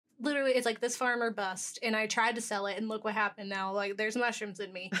literally, it's like this farmer bust, and I tried to sell it, and look what happened now. Like, there's mushrooms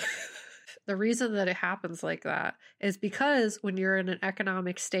in me. The reason that it happens like that is because when you're in an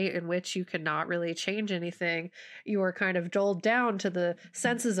economic state in which you cannot really change anything, you are kind of dulled down to the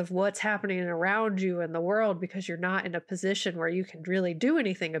senses of what's happening around you in the world because you're not in a position where you can really do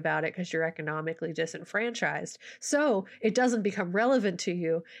anything about it because you're economically disenfranchised. So it doesn't become relevant to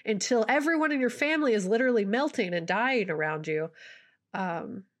you until everyone in your family is literally melting and dying around you.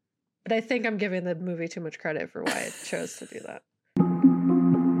 But I think I'm giving the movie too much credit for why it chose to do that.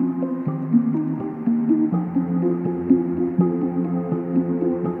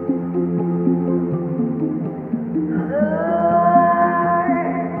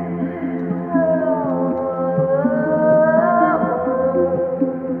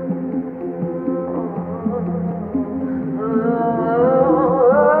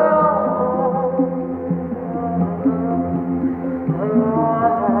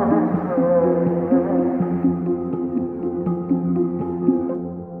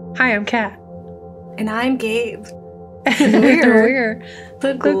 Hi, I'm Kat. And I'm Gabe. And we're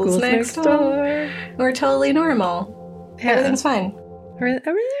the ghouls next door. We're totally normal. Yeah. Everything's fine.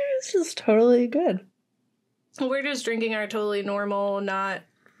 Everything is just totally good. We're just drinking our totally normal, not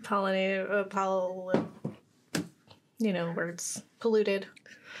pollinated, words. Polluted.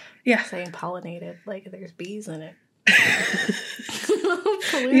 Yeah. Saying pollinated, like there's bees in it.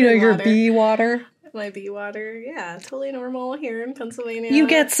 Your bee water. My bee water, yeah, totally normal here in Pennsylvania. You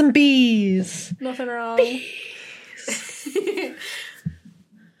get some bees. Nothing wrong. Bees.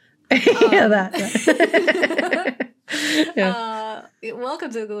 Yeah, that. Yeah.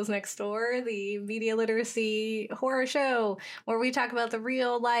 Welcome to Ghouls Next Door, the media literacy horror show where we talk about the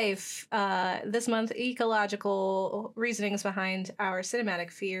real life, this month, ecological reasonings behind our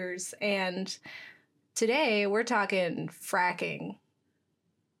cinematic fears. And today we're talking fracking.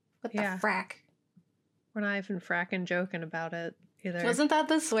 What the frack? We're not even fracking joking about it either. Wasn't that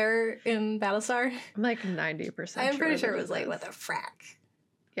the swear in Battlestar? I'm like 90% I'm pretty sure it was like, what the frack?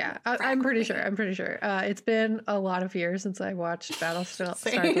 Yeah, I'm pretty sure. It's been a lot of years since I watched Battlestar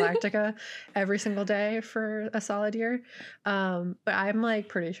Galactica every single day for a solid year. But I'm like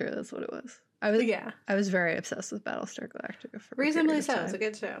pretty sure that's what it was. I was very obsessed with Battlestar Galactica for reasonably so. It's a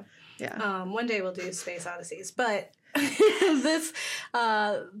good show. Yeah. One day we'll do Space Odysseys, but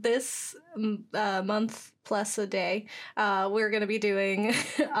this month plus a day, we're going to be doing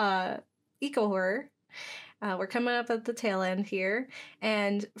eco horror. We're coming up at the tail end here,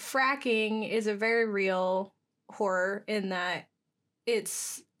 and fracking is a very real horror in that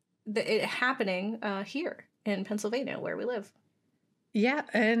it's happening here in Pennsylvania where we live. Yeah,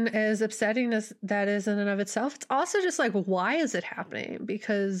 and as upsetting as that is in and of itself, it's also just like, why is it happening?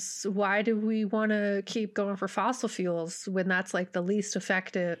 Because why do we want to keep going for fossil fuels when that's like the least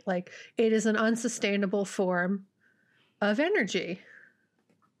effective? Like, it is an unsustainable form of energy.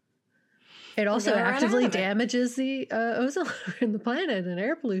 It also actively damages the ozone in the planet and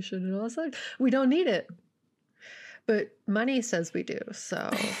air pollution and all that. We don't need it. But money says we do, so...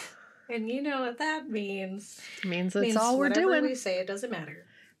 And you know what that means. It means that's all we're doing. Whatever we say, it doesn't matter.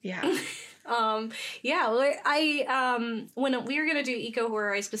 Yeah. When we were going to do eco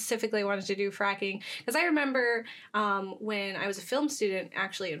horror, I specifically wanted to do fracking because I remember when I was a film student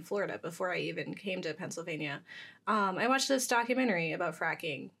actually in Florida before I even came to Pennsylvania, I watched this documentary about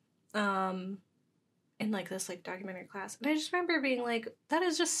fracking in like this like documentary class, and I just remember being like, that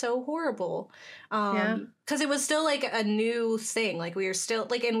is just so horrible, because it was still like a new thing, like we were still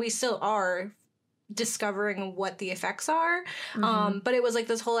like, and we still are discovering what the effects are, but it was like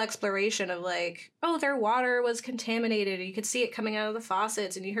this whole exploration of like, oh, their water was contaminated, you could see it coming out of the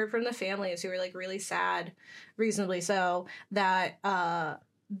faucets, and you heard from the families who were like really sad, reasonably so, that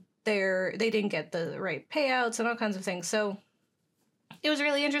they didn't get the right payouts and all kinds of things. So it was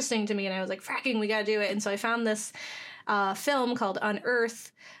really interesting to me, and I was like, fracking, we gotta do it. And so I found this film called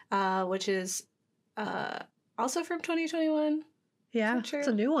Unearth, which is also from 2021. Yeah, it's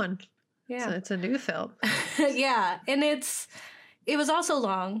a new one. Yeah. So it's a new film. Yeah, and it was also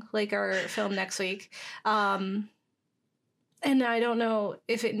long, like our film next week. And I don't know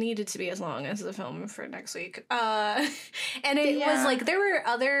if it needed to be as long as the film for next week. And it was like, there were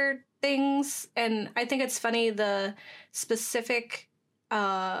other things, and I think it's funny the specific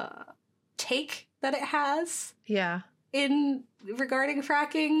take that it has in regarding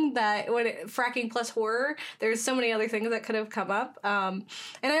fracking, that when fracking plus horror, there's so many other things that could have come up, and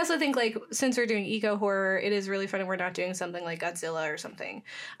I also think like, since we're doing eco horror, it is really funny we're not doing something like Godzilla or something,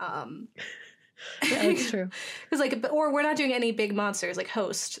 yeah, that's true, because like, or we're not doing any big monsters like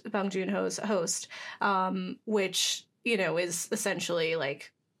Bong Joon-ho's Host, which is essentially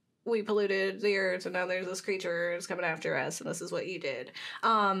like we polluted the earth and now there's this creature that's coming after us and this is what you did.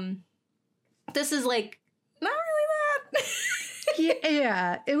 This is like not really that.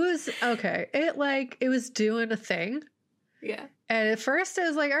 Yeah, it was okay. It was doing a thing. Yeah. And at first it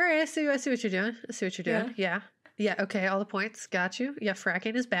was like, all right, I see what you're doing. I see what you're doing. Yeah. Yeah, okay, all the points. Got you. Yeah,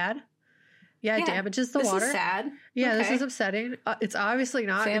 fracking is bad. Yeah, it damages the water. This is sad. Yeah, this is upsetting. It's obviously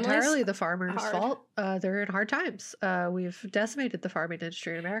not entirely the farmers' hard. fault. They're in hard times. We've decimated the farming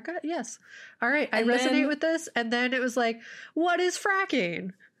industry in America. Yes. All right, I resonate with this. And then it was like, what is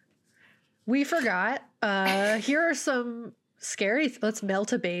fracking? We forgot. Here are some scary... Let's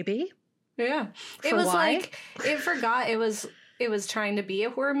melt a baby. Yeah. It was like... It forgot it was trying to be a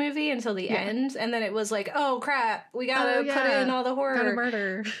horror movie until the end. And then it was like, oh, crap. We gotta put in all the horror. Gotta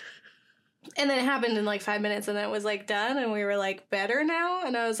murder. And then it happened in like 5 minutes and then it was like done and we were like better now.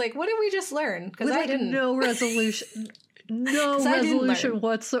 And I was like, what did we just learn? Because I didn't. No resolution. No resolution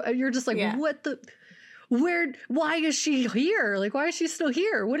whatsoever. You're just like, what the... Why is she here? Like, why is she still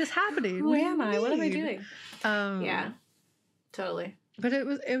here? What is happening? Who am I? What am I doing? Yeah. Totally. But it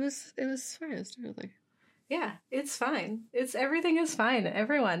was fine. It's totally... Yeah, it's fine. Everything is fine.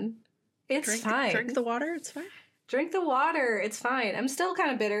 Everyone. It's fine. Drink the water, it's fine. Drink the water, it's fine. I'm still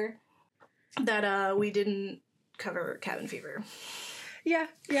kind of bitter that we didn't cover cabin fever. Yeah.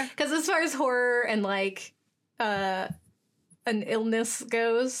 Because as far as horror and like an illness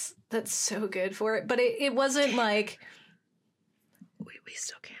goes, that's so good for it. But it wasn't like we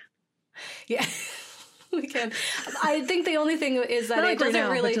still can. Yeah. We can. I think the only thing is that it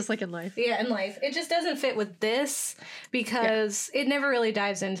doesn't really... just like in life. Yeah, in life. It just doesn't fit with this because it never really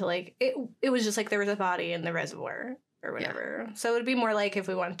dives into like... It was just like there was a body in the reservoir or whatever. Yeah. So it would be more like if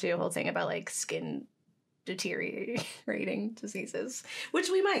we wanted to do a whole thing about like skin deteriorating diseases, which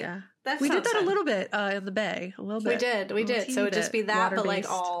we might. Yeah. We did that a little bit in the Bay. A little bit. We did. So it'd just be that, but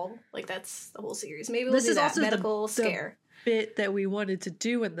like all... Like that's the whole series. Maybe we'll do that. Also medical scare. The bit that we wanted to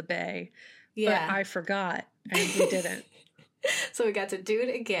do in the Bay. Yeah. But I forgot, and we didn't. So we got to do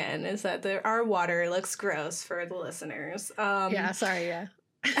it again, is that our water looks gross for the listeners. Sorry, yeah.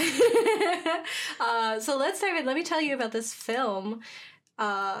 So let's dive in. Let me tell you about this film.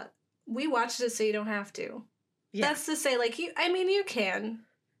 We watched it so you don't have to. Yeah. That's to say, like, you can.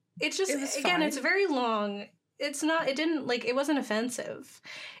 It's just, again, it's very long. It wasn't offensive.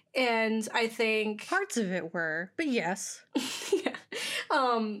 And I think... Parts of it were, but yes. Yeah.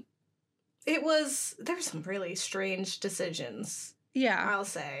 There's some really strange decisions. Yeah. I'll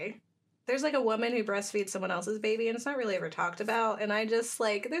say. There's like a woman who breastfeeds someone else's baby and it's not really ever talked about. And I just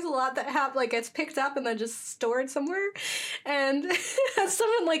there's a lot that gets picked up and then just stored somewhere. And as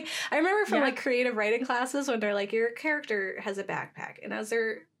someone I remember from creative writing classes when they're like, your character has a backpack. And as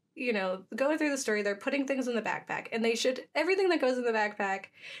they're, going through the story, they're putting things in the backpack and everything that goes in the backpack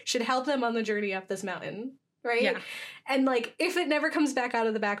should help them on the journey up this mountain. Right? Yeah. And if it never comes back out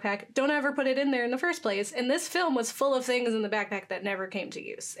of the backpack, don't ever put it in there in the first place. And this film was full of things in the backpack that never came to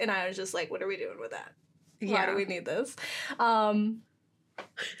use. And I was just like, what are we doing with that? Yeah. Why do we need this? Anyway,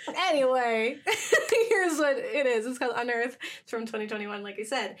 here's what it is. It's called Unearth. It's from 2021, like I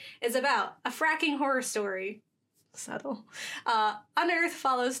said. It's about a fracking horror story. Subtle. Unearth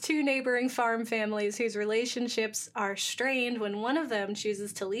follows two neighboring farm families whose relationships are strained when one of them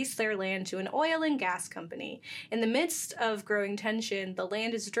chooses to lease their land to an oil and gas company. In the midst of growing tension, the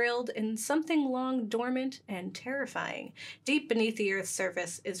land is drilled and something long dormant and terrifying deep beneath the Earth's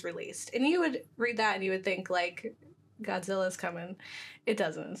surface is released. And you would read that and you would think, Godzilla's coming. It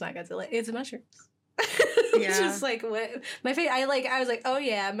doesn't. It's not Godzilla. It's mushrooms. It's just what my face. I was like, oh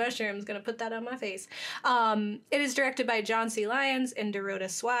yeah, mushrooms. Gonna put that on my face. It is directed by John C. Lyons and Dorota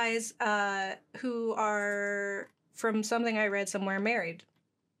Swise, who are, from something I read somewhere, married.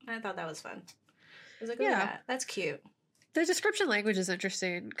 I thought that was fun. I was like, oh, that's cute. The description language is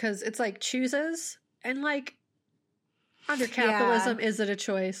interesting because it's chooses and under capitalism, is it a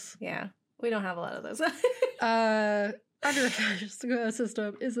choice? Yeah, we don't have a lot of those. Under a fascist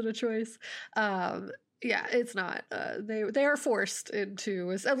system, is it a choice? Yeah, it's not. They are forced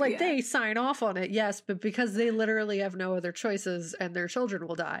into they sign off on it, yes, but because they literally have no other choices and their children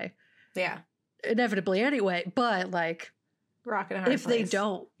will die. Yeah, inevitably anyway. But rock in a hard if place. they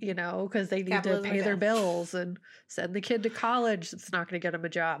don't, because they need to pay their bills and send the kid to college, it's not going to get them a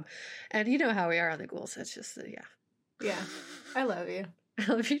job. And you know how we are on the ghouls. It's just yeah. I love you.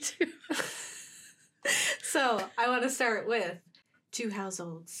 I love you too. So, I want to start with two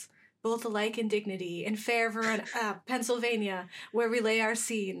households, both alike in dignity, in fair Pennsylvania, where we lay our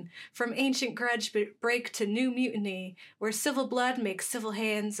scene. From ancient grudge break to new mutiny, where civil blood makes civil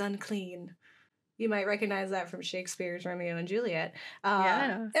hands unclean. You might recognize that from Shakespeare's Romeo and Juliet.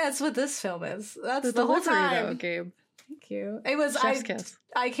 Yeah. That's what this film is. That's the whole delivery, time. though, Gabe. Thank you. It was Chef's kiss.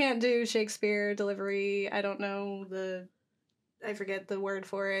 I can't do Shakespeare delivery. I don't know I forget the word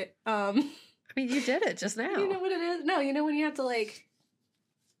for it. I mean, you did it just now. You know what it is? No, you know when you have to like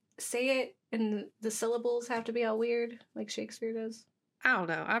say it and the syllables have to be all weird, like Shakespeare does. I don't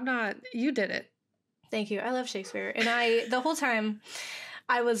know. I'm not. You did it. Thank you. I love Shakespeare, and the whole time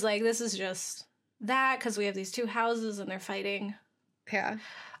I was like, this is just that because we have these two houses and they're fighting. Yeah.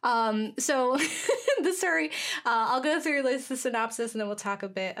 So the story, I'll go through the synopsis and then we'll talk a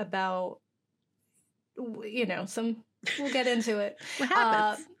bit about, we'll get into it. What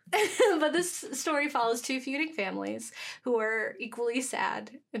happens? But this story follows two feuding families who are equally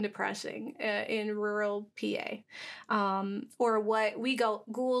sad and depressing in rural PA, or what we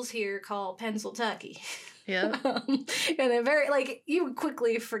ghouls here call Pennsyltucky. Yeah. And they're very, like, you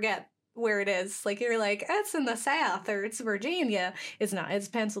quickly forget where it is. Like, you're like, it's in the South or it's Virginia. It's not. It's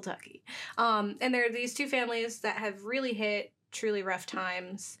Pennsyltucky. And there are these two families that have really hit truly rough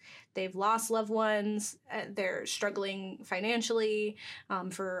times. They've lost loved ones. They're struggling financially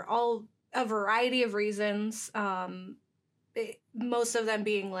for a variety of reasons. Most of them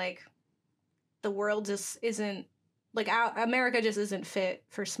being like, the world just isn't, like, America just isn't fit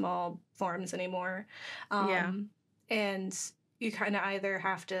for small farms anymore. And you kind of either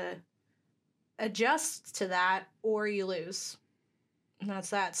have to adjust to that or you lose. And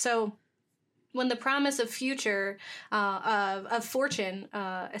that's that. So when the promise of future, of fortune,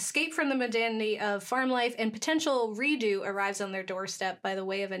 escape from the mundanity of farm life and potential redo arrives on their doorstep by the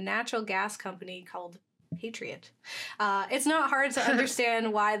way of a natural gas company called Patriot. It's not hard to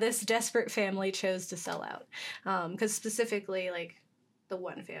understand why this desperate family chose to sell out. Because specifically, like, the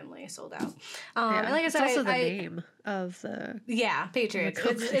one family sold out. And like I said, it's also the name of the... Yeah, Patriot.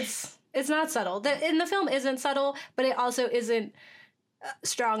 It's not subtle. The film isn't subtle, but it also isn't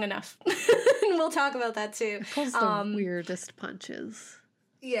strong enough. We'll talk about that too. It pulls the weirdest punches.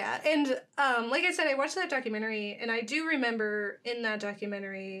 Yeah, and like I said, I watched that documentary, and I do remember in that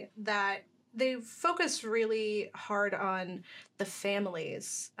documentary that they focused really hard on the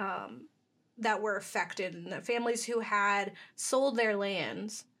families that were affected, and the families who had sold their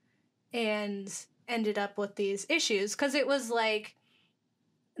lands and ended up with these issues. Because it was like,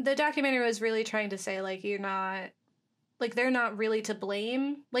 the documentary was really trying to say, like, you're not, like, they're not really to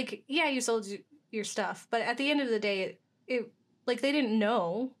blame. Like, yeah, you sold your stuff, but at the end of the day, it like, they didn't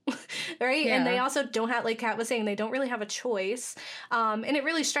know, right? Yeah. And they also don't have, like Kat was saying, they don't really have a choice. And it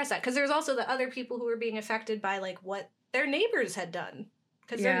really stressed that, because there's also the other people who were being affected by, like, what their neighbors had done.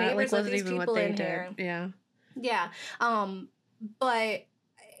 Because their neighbors let these people in here. Yeah. Yeah. But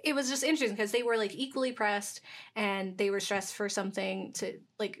it was just interesting because they were, like, equally pressed, and they were stressed for something to,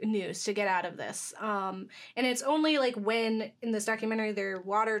 like, news to get out of this. And it's only, like, when in this documentary their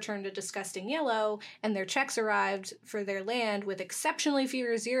water turned a disgusting yellow and their checks arrived for their land with exceptionally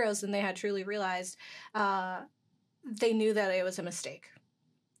fewer zeros than they had truly realized, they knew that it was a mistake.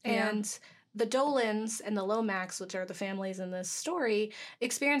 Yeah. And the Dolans and the Lomax, which are the families in this story,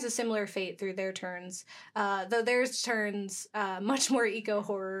 experience a similar fate through their turns, though theirs turns much more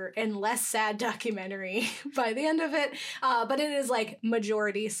eco-horror and less sad documentary by the end of it. But it is, like,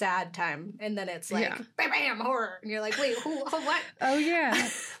 majority sad time. And then it's like, bam, bam, horror. And you're like, wait, what? Oh, yeah.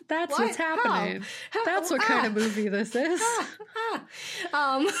 That's what's happening. How? That's what kind of movie this is. It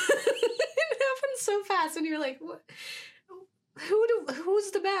happens so fast. And you're like, what? Who's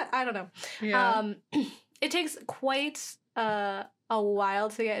the bad? I don't know. Yeah. It takes quite a while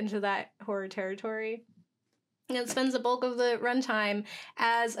to get into that horror territory. And it spends the bulk of the runtime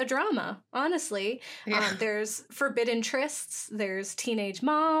as a drama, honestly. Yeah. There's forbidden trysts, there's teenage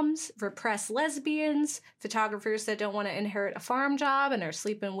moms, repressed lesbians, photographers that don't want to inherit a farm job and are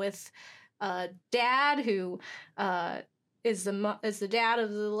sleeping with a dad who is the dad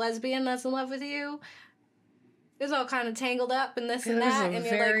of the lesbian that's in love with you. It's all kind of tangled up in this and that. It was a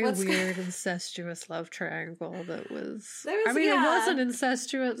very weird incestuous love triangle that was... it wasn't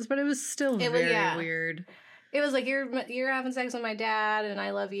incestuous, but it was still very weird. It was like, you're having sex with my dad, and I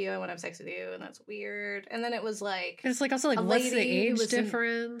love you, I want to have sex with you, and that's weird. And then it was like... It's like, also, like, what's the age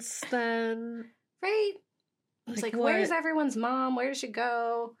difference then? Right? It's like where's everyone's mom? Where did she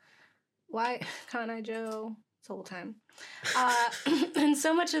go? Why can't I, Joe? The whole time. And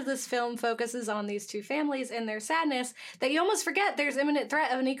so much of this film focuses on these two families and their sadness that you almost forget there's imminent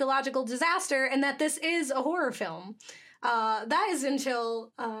threat of an ecological disaster and that this is a horror film. That is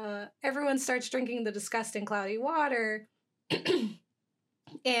until everyone starts drinking the disgusting cloudy water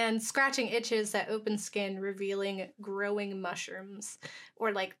and scratching itches that open skin, revealing growing mushrooms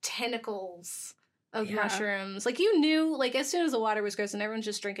or, like, tentacles of Yeah. mushrooms. Like, you knew, like, as soon as the water was gross and everyone's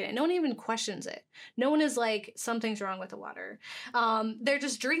just drinking it, no one even questions it. No one is like, something's wrong with the water. They're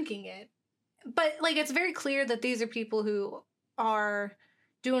just drinking it. But, like, it's very clear that these are people who are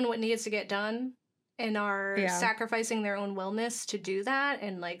doing what needs to get done and are Yeah. sacrificing their own wellness to do that.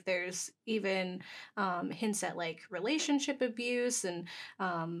 And, like, there's even hints at, like, relationship abuse, and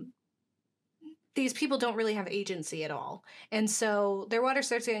these people don't really have agency at all. And so their water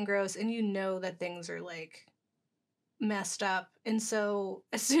starts getting gross, and you know that things are, like, messed up. And so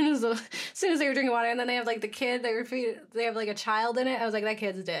as soon as they were drinking water, and then they have, like, the kid, they have, like, a child in it, I was like, that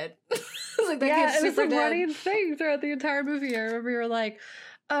kid's dead. I was like, that Yeah, kid's it was super a dead. running thing throughout the entire movie. I remember you were like,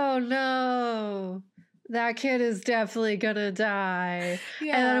 oh no, that kid is definitely gonna die.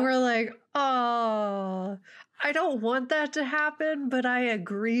 Yeah. And then we're like, oh, I don't want that to happen, but I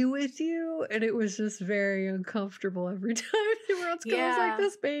agree with you. And it was just very uncomfortable every time they were on screen. I was Yeah. like,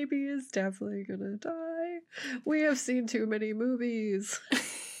 this baby is definitely gonna die. We have seen too many movies.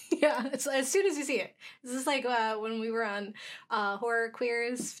 Yeah, it's as soon as you see it. This is like when we were on Horror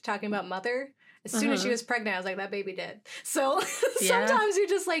Queers talking about Mother. As soon as she was pregnant, I was like, that baby dead. So Yeah. sometimes you're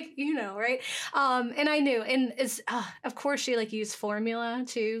just like, you know, right? And I knew. And it's, of course, she, like, used formula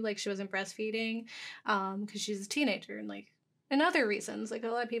too. Like, she wasn't breastfeeding because she's a teenager, and, like, and other reasons. Like, a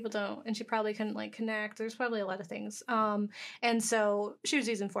lot of people don't. And she probably couldn't, like, connect. There's probably a lot of things. And so she was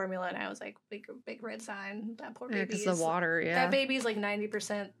using formula, and I was like, big red sign. That poor baby. Because the water, yeah. That baby's like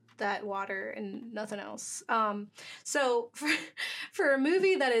 90% that water and nothing else. So for a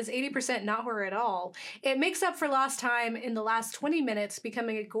movie that is 80% not horror at all, it makes up for lost time in the last 20 minutes,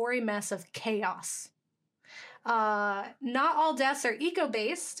 becoming a gory mess of chaos. Not all deaths are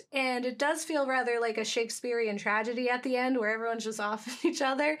eco-based, and it does feel rather like a Shakespearean tragedy at the end, where everyone's just off at each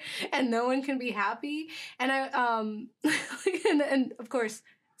other and no one can be happy. And and of course,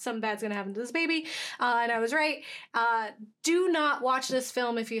 something bad's gonna happen to this baby. And I was right. Do not watch this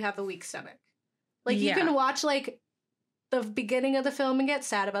film if you have a weak stomach. Like, you can watch, like, the beginning of the film and get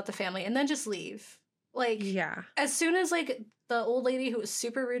sad about the family, and then just leave. Like, Yeah. as soon as, like, the old lady who was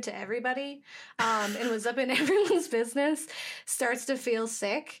super rude to everybody and was up in everyone's business starts to feel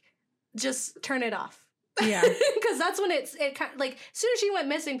sick, just turn it off. Yeah. Because that's when it kind of, like, as soon as she went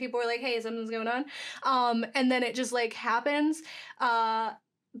missing, people were like, hey, something's going on. And then it just, like, happens.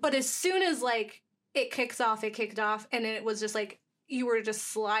 But as soon as, like, it kicked off, and it was just, like, you were just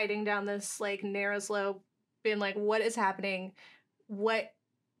sliding down this, like, narrow slope, being like, what is happening?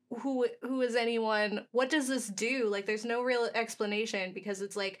 Who is anyone? What does this do? Like, there's no real explanation, because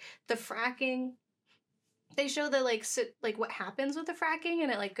it's, like, the fracking. They show the, like, what happens with the fracking,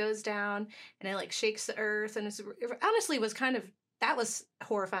 and it, like, goes down, and it, like, shakes the earth, and it honestly was kind of, that was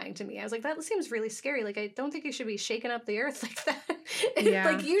horrifying to me. I was like, that seems really scary. Like, I don't think you should be shaking up the earth like that. Yeah.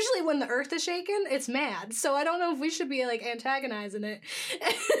 Like, usually when the earth is shaken, it's mad. So I don't know if we should be, like, antagonizing it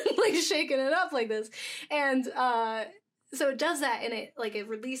and, like, shaking it up like this. And so it does that, and it, like, it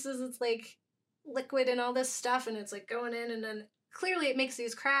releases its, like, liquid and all this stuff, and it's, like, going in, and then clearly it makes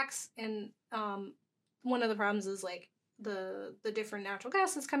these cracks. And one of the problems is, like, the different natural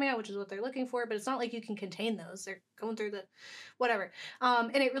gases coming out, which is what they're looking for, but it's not like you can contain those. They're going through the whatever.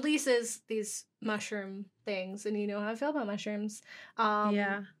 And it releases these mushroom things, and you know how I feel about mushrooms.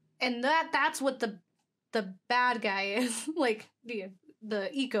 Yeah. And that's what the bad guy is, like, the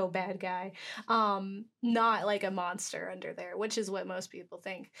eco bad guy, not like a monster under there, which is what most people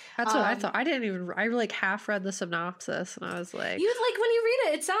think. That's what I thought. I like half read the synopsis, and I was like, You, like, when you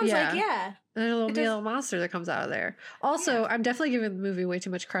read it sounds like, yeah. there's a It does- little monster that comes out of there. Also, I'm definitely giving the movie way too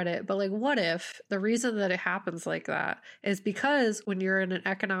much credit, but, like, what if the reason that it happens like that is because when you're in an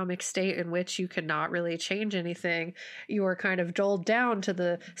economic state in which you cannot really change anything, you are kind of dulled down to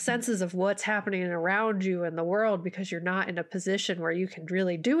the senses of what's happening around you in the world, because you're not in a position where you can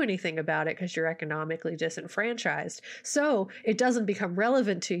really do anything about it because you're economically disenfranchised. So it doesn't become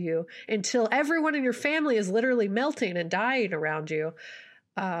relevant to you until everyone in your family is literally melting and dying around you.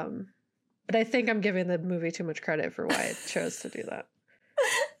 But I think I'm giving the movie too much credit for why it chose to do that.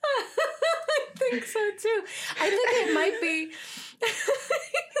 I think so too. I think it might be.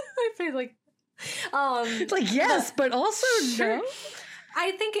 I feel like, It's like, yes, but also Sure. no.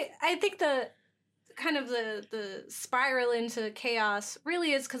 I think the kind of the spiral into chaos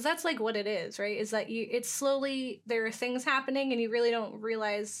really is, because that's, like, what it is, right? Is that it's slowly, there are things happening, and you really don't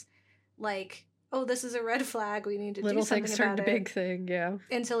realize, like, oh, this is a red flag, we need to Little do something things turn about to it, big thing, yeah.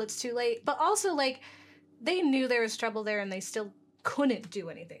 until it's too late. But also, like, they knew there was trouble there, and they still couldn't do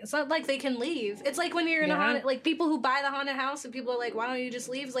anything. It's not like they can leave. It's like when you're in a haunted, like, people who buy the haunted house, and people are like, why don't you just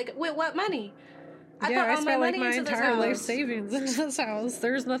leave? It's like, wait, what money? I put all spent, like, money my into this entire life house. savings into this house.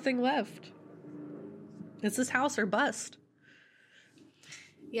 There's nothing left. It's this house or bust.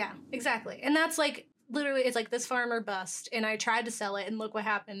 Yeah, exactly. And that's like, literally, it's like this farmer bust, and I tried to sell it, and look what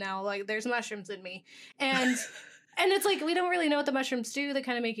happened now. Like, there's mushrooms in me. And and it's like, we don't really know what the mushrooms do. They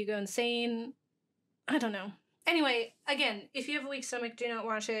kind of make you go insane. I don't know. Anyway, again, if you have a weak stomach, do not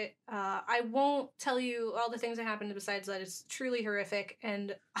watch it. I won't tell you all the things that happened besides that it's truly horrific.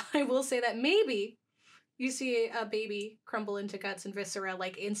 And I will say that maybe you see a baby crumble into guts and viscera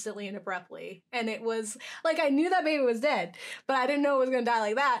like instantly and abruptly. And it was like, I knew that baby was dead, but I didn't know it was going to die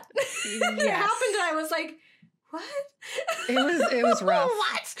like that. It happened and I was like, what? It was rough.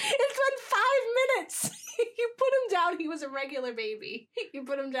 What? It's been 5 minutes. You put him down, he was a regular baby. You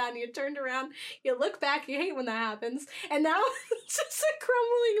put him down, you turned around, you look back, you hate when that happens, and now it's just a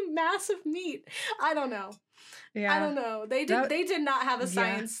crumbling mass of meat. I don't know. Yeah. I don't know. They did not have a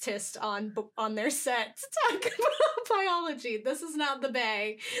scientist on their set to talk about biology. This is not the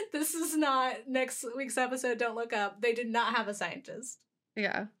Bay. This is not next week's episode, Don't Look Up. They did not have a scientist.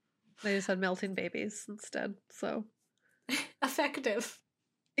 Yeah. They just had melting babies instead, so. Effective.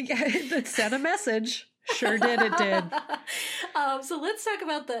 Yeah, it sent a message. Sure did, it did. So let's talk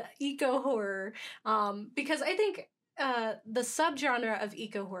about the eco-horror, because I think the subgenre of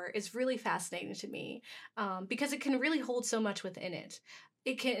eco-horror is really fascinating to me, because it can really hold so much within it.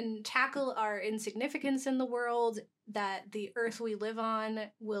 It can tackle our insignificance in the world, that the earth we live on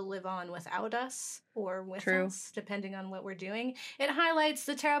will live on without us or with us, depending on what we're doing. It highlights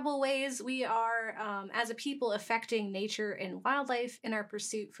the terrible ways we are, as a people, affecting nature and wildlife in our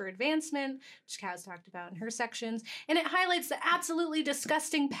pursuit for advancement, which Kaz talked about in her sections. And it highlights the absolutely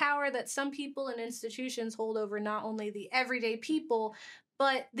disgusting power that some people and institutions hold over not only the everyday people,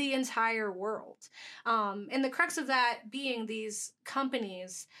 but the entire world. And the crux of that being these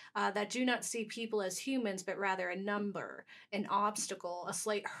companies that do not see people as humans, but rather a number, an obstacle, a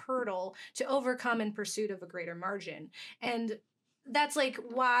slight hurdle to overcome in pursuit of a greater margin. And that's like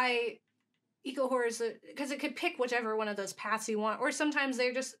why eco-horror is, because it could pick whichever one of those paths you want, or sometimes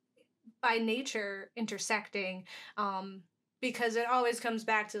they're just by nature intersecting, because it always comes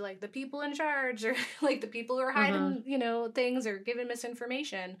back to like the people in charge, or like the people who are hiding, things, or giving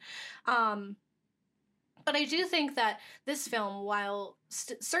misinformation. But I do think that this film, while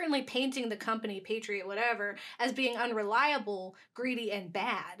certainly painting the company, Patriot, whatever, as being unreliable, greedy, and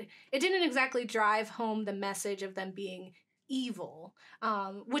bad, it didn't exactly drive home the message of them being evil,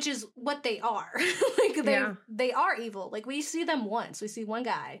 which is what they are. They are evil. Like, we see them once. We see one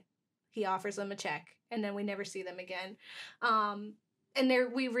guy. He offers them a check, and then we never see them again.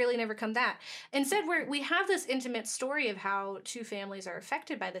 And we really never come that. Instead, we have this intimate story of how two families are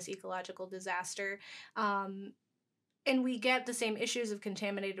affected by this ecological disaster. And we get the same issues of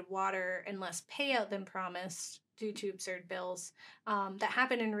contaminated water and less payout than promised due to absurd bills that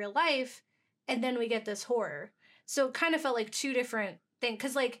happen in real life. And then we get this horror. So it kind of felt like two different things.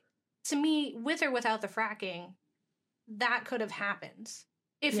 Because, like, to me, with or without the fracking, that could have happened.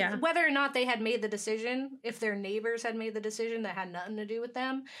 Whether or not they had made the decision, if their neighbors had made the decision that had nothing to do with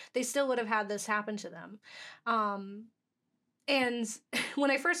them, they still would have had this happen to them. And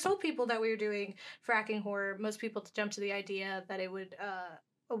when I first told people that we were doing fracking horror, most people jumped to the idea that it would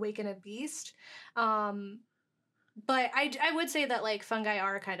awaken a beast. But I would say that, like, fungi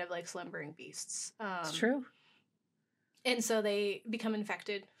are kind of like slumbering beasts. It's true. And so they become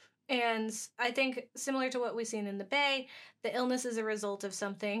infected. And I think, similar to what we've seen in the Bay, the illness is a result of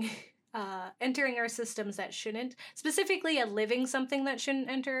something entering our systems that shouldn't, specifically a living something that shouldn't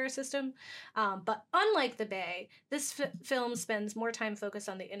enter our system. But unlike the Bay, this film spends more time focused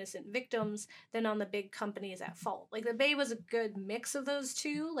on the innocent victims than on the big companies at fault. Like, the Bay was a good mix of those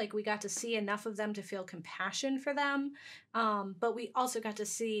two. Like, we got to see enough of them to feel compassion for them. But we also got to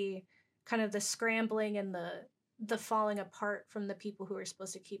see kind of the scrambling and the falling apart from the people who are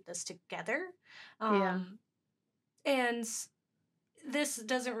supposed to keep this together. And this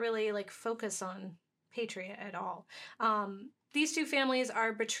doesn't really, like, focus on Patriot at all. These two families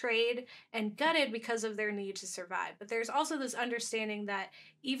are betrayed and gutted because of their need to survive. But there's also this understanding that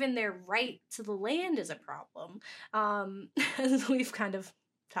even their right to the land is a problem. As we've kind of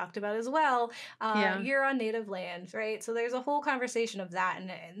talked about as well. You're on native land, right? So there's a whole conversation of that,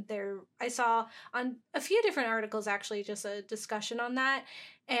 and I saw on a few different articles actually just a discussion on that,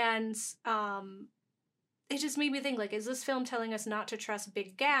 and it just made me think, like, is this film telling us not to trust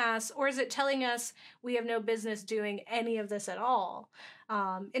big gas, or is it telling us we have no business doing any of this at all?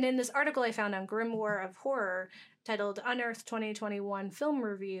 And in this article I found on Grimoire of Horror, titled Unearthed 2021 Film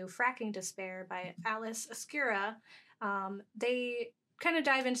Review, Fracking Despair by Alice Escura, they kind of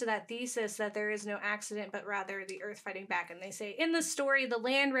dive into that thesis that there is no accident, but rather the earth fighting back. And they say, in the story, the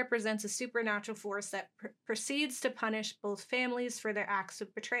land represents a supernatural force that proceeds to punish both families for their acts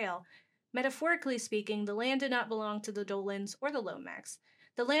of betrayal. Metaphorically speaking, the land did not belong to the Dolans or the Lomax.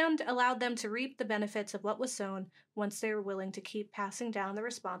 The land allowed them to reap the benefits of what was sown once they were willing to keep passing down the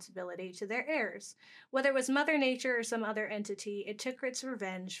responsibility to their heirs. Whether it was Mother Nature or some other entity, it took its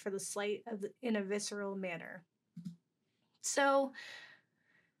revenge for the slight in a visceral manner. So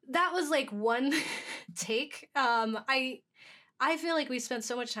that was like one take. I feel like we spent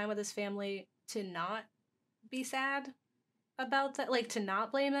so much time with this family to not be sad about that, like to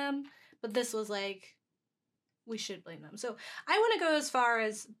not blame them. But this was like, we should blame them. So I want to go as far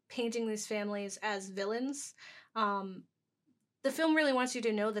as painting these families as villains. The film really wants you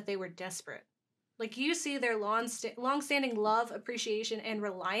to know that they were desperate. Like you see their long-standing love, appreciation, and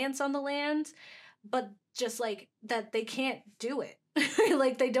reliance on the land, but just like that they can't do it.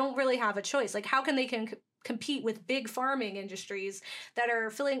 Like they don't really have a choice. Like how can they compete with big farming industries that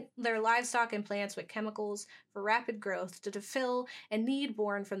are filling their livestock and plants with chemicals for rapid growth to fulfill a need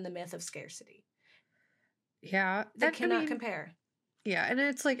born from the myth of scarcity? Yeah. They cannot compare. Yeah, and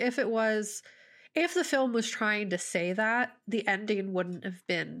it's like if the film was trying to say that, the ending wouldn't have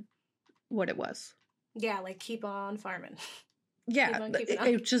been what it was. Yeah, like keep on farming. Yeah,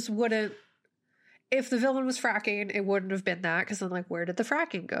 it just wouldn't. If the villain was fracking, it wouldn't have been that, because then, like, where did the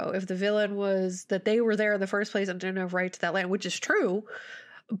fracking go? If the villain was that they were there in the first place and didn't have right to that land, which is true,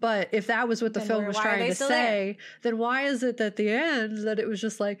 but if that was what the film was trying to say, then why is it that at the end that it was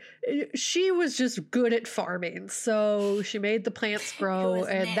just like, she was just good at farming, so she made the plants grow,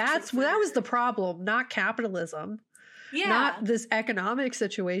 and that was the problem, not capitalism. Yeah. Not this economic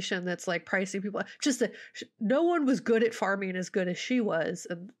situation that's like pricing people. Just that no one was good at farming as good as she was,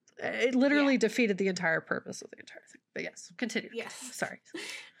 and it literally defeated the entire purpose of the entire thing. But yes, continue. Yes. Sorry.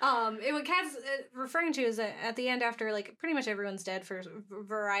 What Kat's referring to is that at the end, after like pretty much everyone's dead for a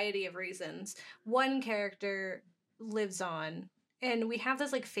variety of reasons, one character lives on, and we have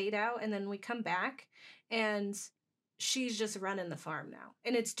this like fade out, and then we come back, and she's just running the farm now,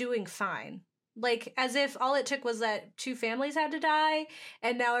 and it's doing fine. Like as if all it took was that 2 families had to die,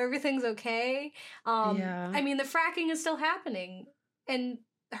 and now everything's okay. I mean, the fracking is still happening, and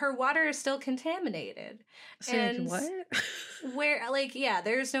her water is still contaminated. And what? Where, like, yeah,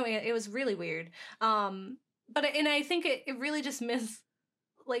 there's no, it was really weird. But I think it really just missed,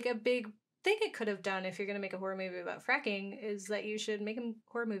 like, a big thing it could have done if you're going to make a horror movie about fracking, is that you should make a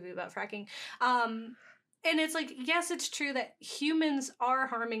horror movie about fracking. And it's like, yes, it's true that humans are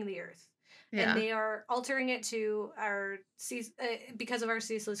harming the earth. Yeah. And they are altering it to our because of our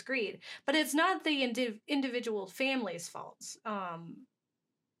ceaseless greed. But it's not the individual family's faults.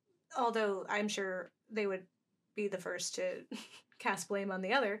 Although I'm sure they would be the first to cast blame on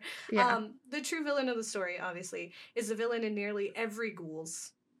the other. Yeah. The true villain of the story, obviously, is the villain in nearly every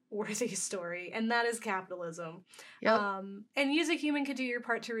Ghouls worthy story, and that is capitalism. Yep. And you as a human could do your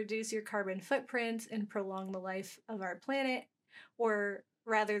part to reduce your carbon footprint and prolong the life of our planet, or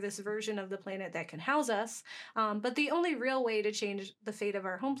rather this version of the planet that can house us. But the only real way to change the fate of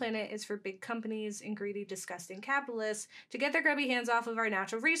our home planet is for big companies and greedy, disgusting capitalists to get their grubby hands off of our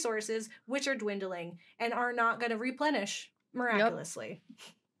natural resources, which are dwindling and are not going to replenish miraculously.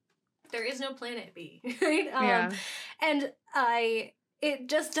 Yep. There is no planet B, right? Yeah. And it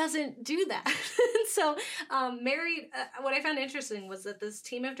just doesn't do that. So what I found interesting was that this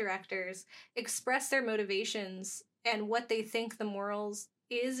team of directors expressed their motivations and what they think the morals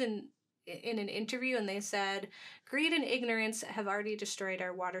is in an interview, and they said, greed and ignorance have already destroyed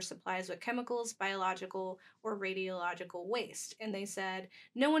our water supplies with chemicals, biological, or radiological waste. And they said,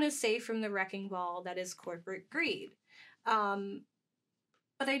 no one is safe from the wrecking ball that is corporate greed.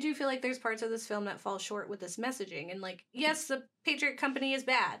 But I do feel like there's parts of this film that fall short with this messaging. And like, yes, the Patriot Company is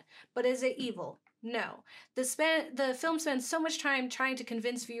bad, but is it evil? No. The film spends so much time trying to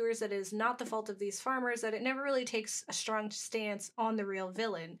convince viewers that it is not the fault of these farmers that it never really takes a strong stance on the real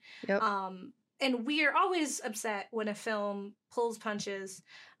villain. Yep. And we are always upset when a film pulls punches,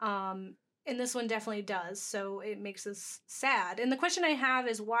 and this one definitely does, so it makes us sad. And the question I have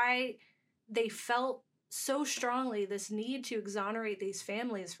is why they felt so strongly this need to exonerate these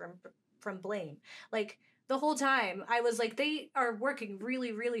families from blame. Like, the whole time, I was like, they are working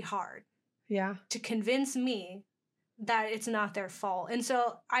really, really hard. Yeah. To convince me that it's not their fault. And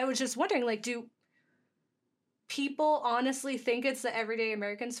so I was just wondering, like, do people honestly think it's the everyday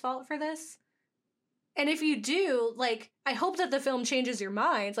American's fault for this? And if you do, like, I hope that the film changes your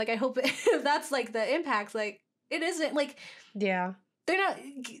mind. Like, I hope if that's, like, the impact, like, it isn't, like... Yeah. They're not,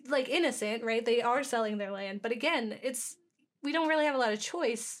 like, innocent, right? They are selling their land. But again, it's we don't really have a lot of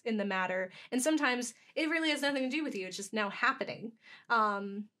choice in the matter, and sometimes it really has nothing to do with you. It's just now happening.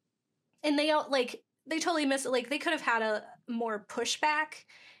 And they all like they totally miss it. Like they could have had a more pushback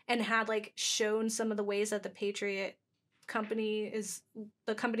and had like shown some of the ways that the Patriot company is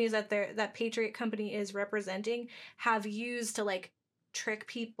the companies that Patriot company is representing have used to like trick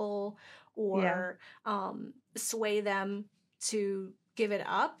people or sway them to give it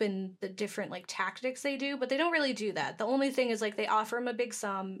up, and the different like tactics they do, but they don't really do that. The only thing is like they offer them a big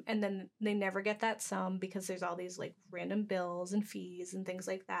sum and then they never get that sum because there's all these like random bills and fees and things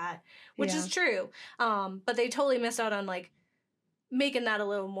like that, which is true. But they totally miss out on like making that a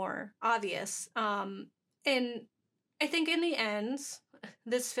little more obvious. And I think in the end,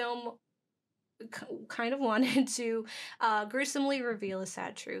 this film kind of wanted to gruesomely reveal a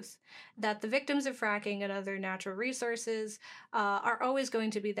sad truth that the victims of fracking and other natural resources are always going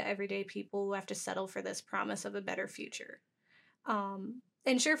to be the everyday people who have to settle for this promise of a better future.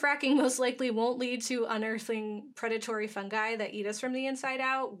 And sure, fracking most likely won't lead to unearthing predatory fungi that eat us from the inside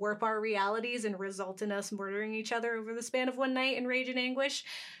out, warp our realities, and result in us murdering each other over the span of one night in rage and anguish,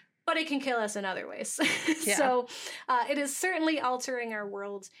 but it can kill us in other ways. So it is certainly altering our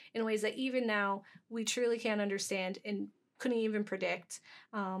world in ways that even now we truly can't understand and couldn't even predict.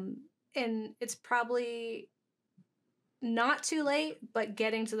 And it's probably not too late, but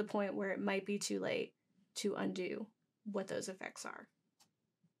getting to the point where it might be too late to undo what those effects are.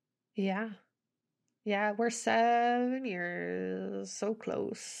 Yeah. Yeah, we're 7 years. So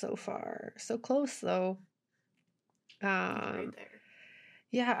close so far. So close, though. Right there.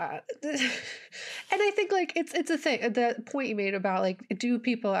 Yeah. And I think like it's a thing, the point you made about like, do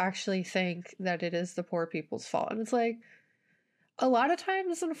people actually think that it is the poor people's fault? And it's like, a lot of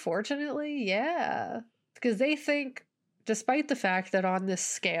times, unfortunately, yeah. Because they think, despite the fact that on this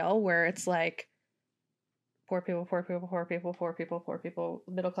scale where it's like poor people, poor people, poor people, poor people, poor people,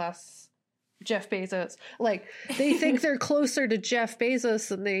 middle class, Jeff Bezos, like they think they're closer to Jeff Bezos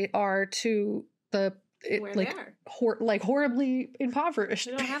than they are to the where like they are. like horribly impoverished.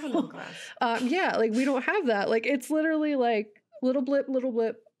 We don't have a middle class. Yeah, like we don't have that. Like it's literally like little blip,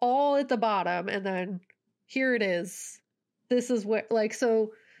 all at the bottom, and then here it is. This is what like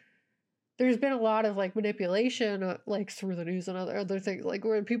so. There's been a lot of like manipulation, like through the news and other things, like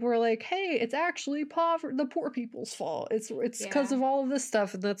where people are like, "Hey, it's actually the poor people's fault. It's because of all of this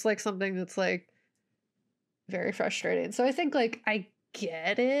stuff," and that's like something that's like very frustrating. So I think like I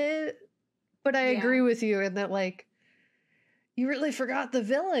get it. But I agree with you in that, like, you really forgot the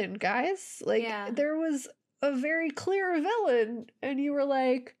villain, guys. Like, there was a very clear villain, and you were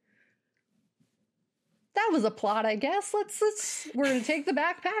like, that was a plot, I guess. We're gonna take the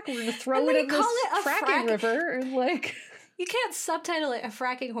backpack, we're gonna throw it in this fracking river, and like... You can't subtitle it a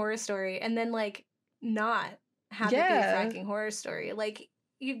fracking horror story and then, like, not have it be a fracking horror story. Like,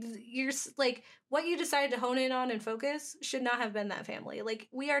 you're like, what you decided to hone in on and focus should not have been that family. Like,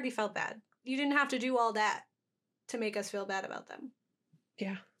 we already felt bad. You didn't have to do all that to make us feel bad about them.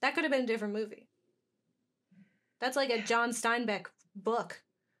 Yeah. That could have been a different movie. That's like a John Steinbeck book,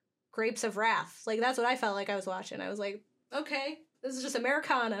 Grapes of Wrath. Like, that's what I felt like I was watching. I was like, okay, this is just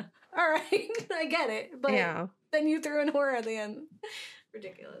Americana. All right, I get it. But then you threw in horror at the end.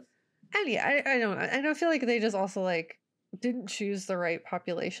 Ridiculous. And yeah, I don't feel like they just also, like, didn't choose the right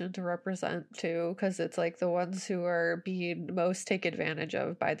population to represent too, because it's like the ones who are being most taken advantage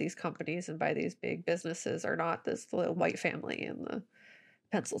of by these companies and by these big businesses are not this little white family in the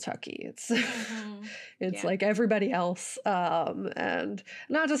Pennsylvania. It's it's like everybody else. And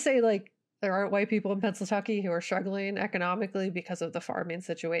not to say like there aren't white people in Pennsylvania who are struggling economically because of the farming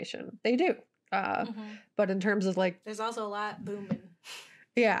situation. They do. But in terms of like, there's also a lot booming.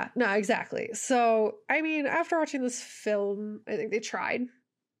 Yeah, no, exactly. So, I mean, after watching this film, I think they tried.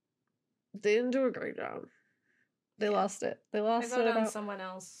 They didn't do a great job. They lost it. They lost it. I vote on someone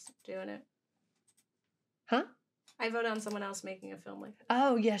else doing it. Huh? I vote on someone else making a film like this.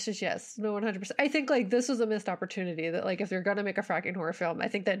 Oh, yes. No, 100%. I think, like, this was a missed opportunity that, like, if they're going to make a fracking horror film, I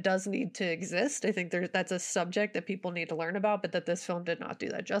think that does need to exist. I think that's a subject that people need to learn about, but that this film did not do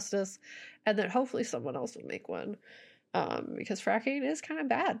that justice. And that hopefully someone else will make one. Because fracking is kind of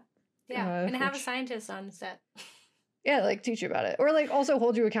bad. Yeah, and have a scientist on set. Yeah, like teach you about it. Or like also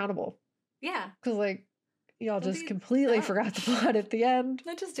hold you accountable. Yeah. Because like y'all just completely forgot the plot at the end.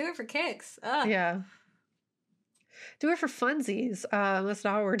 Not just do it for kicks. Yeah. Do it for funsies. That's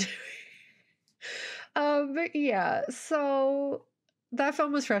not what we're doing. But yeah, so that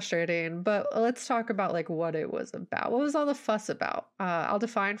film was frustrating, but let's talk about like what it was about. What was all the fuss about? I'll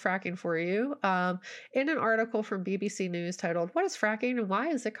define fracking for you. In an article from BBC News titled "What is fracking and why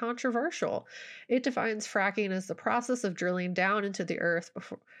is it controversial?" It defines fracking as the process of drilling down into the earth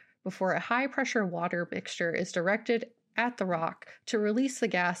before a high pressure water mixture is directed at the rock to release the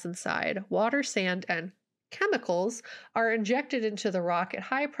gas inside. Water, sand, and chemicals are injected into the rock at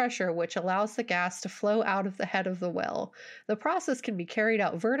high pressure, which allows the gas to flow out of the head of the well. The process can be carried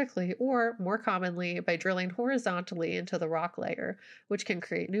out vertically or, more commonly, by drilling horizontally into the rock layer, which can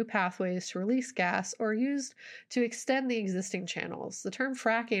create new pathways to release gas or used to extend the existing channels. The term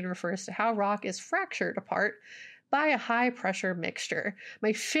fracking refers to how rock is fractured apart by a high pressure mixture.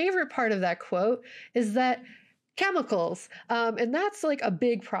 My favorite part of that quote is that chemicals. And that's like a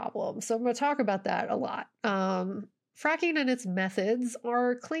big problem. So I'm going to talk about that a lot. Fracking and its methods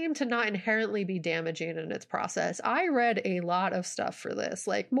are claimed to not inherently be damaging in its process. I read a lot of stuff for this,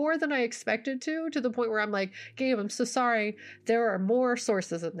 like more than I expected to the point where I'm like, Gabe, I'm so sorry. There are more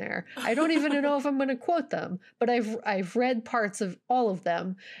sources in there. I don't even know if I'm going to quote them, but I've read parts of all of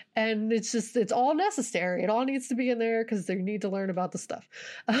them, and it's all necessary. It all needs to be in there because they need to learn about the stuff.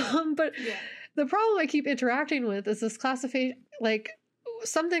 But yeah. The problem I keep interacting with is this classification, like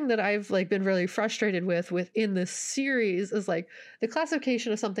something that I've like been really frustrated with within this series is like the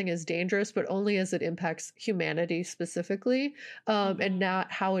classification of something as dangerous, but only as it impacts humanity specifically, and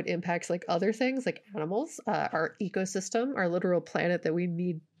not how it impacts like other things like animals, our ecosystem, our literal planet that we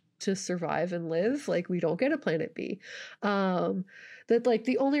need to survive and live. Like we don't get a planet B. That like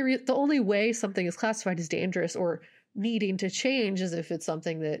the only way something is classified as dangerous or needing to change is if it's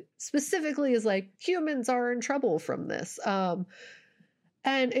something that specifically is like humans are in trouble from this.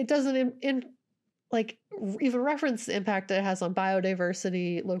 And it doesn't even reference the impact that it has on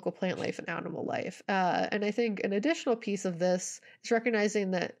biodiversity, local plant life, and animal life. And I think an additional piece of this is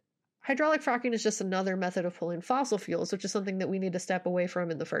recognizing that hydraulic fracking is just another method of pulling fossil fuels, which is something that we need to step away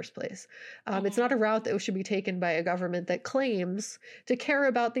from in the first place. It's not a route that should be taken by a government that claims to care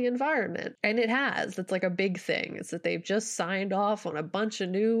about the environment. And it has. That's like a big thing. It's that they've just signed off on a bunch of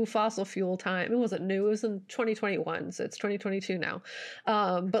new fossil fuel time. It wasn't new. It was in 2021. So it's 2022 now.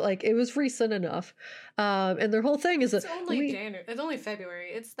 But like it was recent enough. And their whole thing is it's only January. It's only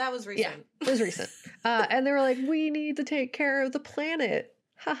February. That was recent. Yeah, it was recent. And they were like, we need to take care of the planet.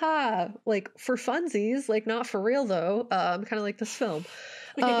 Haha, like for funsies, like not for real though, kind of like this film.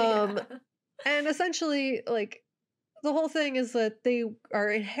 And essentially like the whole thing is that they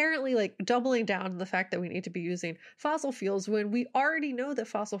are inherently like doubling down on the fact that we need to be using fossil fuels when we already know that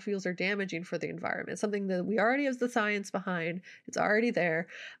fossil fuels are damaging for the environment, something that we already have the science behind. It's already there.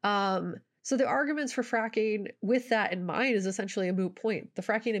 So the arguments for fracking with that in mind is essentially a moot point. The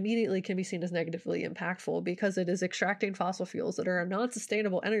fracking immediately can be seen as negatively impactful because it is extracting fossil fuels that are a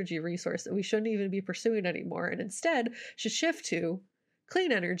non-sustainable energy resource that we shouldn't even be pursuing anymore, and instead should shift to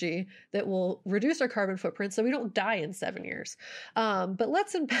clean energy that will reduce our carbon footprint so we don't die in 7 years. But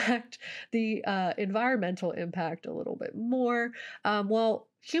let's impact the environmental impact a little bit more. Well,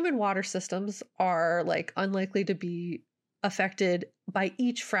 human water systems are like unlikely to be affected by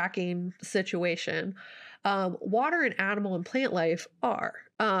each fracking situation. Water and animal and plant life are.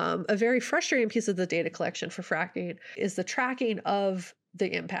 A very frustrating piece of the data collection for fracking is the tracking of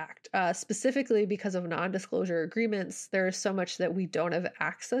the impact. Specifically because of non-disclosure agreements, there is so much that we don't have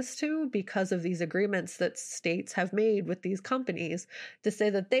access to because of these agreements that states have made with these companies to say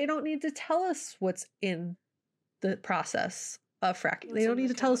that they don't need to tell us what's in the process of fracking. They don't need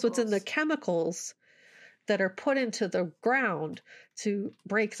to tell us what's in the chemicals that are put into the ground to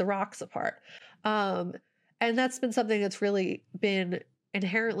break the rocks apart. And that's been something that's really been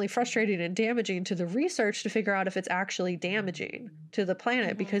inherently frustrating and damaging to the research to figure out if it's actually damaging to the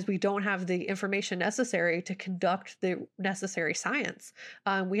planet because we don't have the information necessary to conduct the necessary science.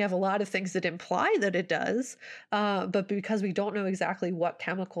 We have a lot of things that imply that it does, but because we don't know exactly what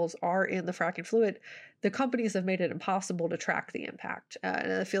chemicals are in the fracking fluid, the companies have made it impossible to track the impact.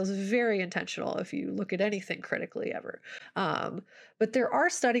 And it feels very intentional if you look at anything critically ever. But there are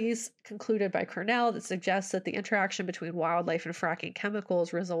studies concluded by Cornell that suggest that the interaction between wildlife and fracking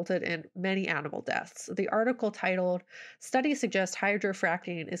chemicals resulted in many animal deaths. The article titled, "Studies Suggest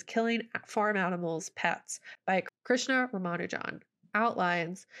Hydrofracking is Killing Farm Animals' Pets" by Krishna Ramanujan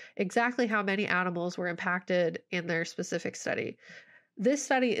outlines exactly how many animals were impacted in their specific study. This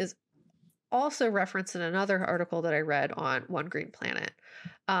study is also referenced in another article that I read on One Green Planet.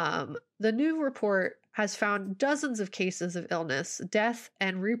 The new report has found dozens of cases of illness, death,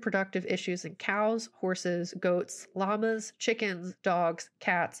 and reproductive issues in cows, horses, goats, llamas, chickens, dogs,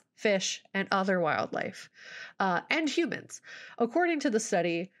 cats, fish, and other wildlife, and humans. According to the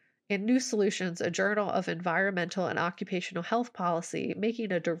study, in New Solutions, a journal of environmental and occupational health policy,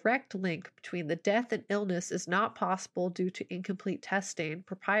 making a direct link between the death and illness is not possible due to incomplete testing,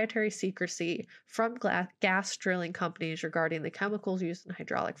 proprietary secrecy from gas drilling companies regarding the chemicals used in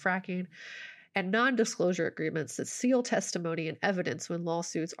hydraulic fracking, and non-disclosure agreements that seal testimony and evidence when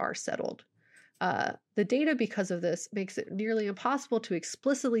lawsuits are settled. The data, because of this, makes it nearly impossible to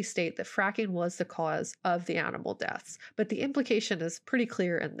explicitly state that fracking was the cause of the animal deaths, but the implication is pretty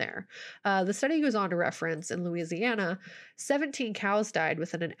clear in there. The study goes on to reference, in Louisiana, 17 cows died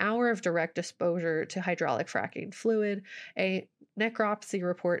within an hour of direct exposure to hydraulic fracking fluid. A necropsy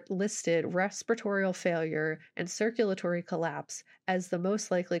report listed respiratory failure and circulatory collapse as the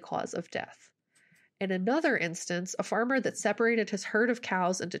most likely cause of death. In another instance, a farmer that separated his herd of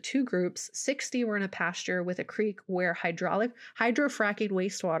cows into two groups, 60 were in a pasture with a creek where hydrofracking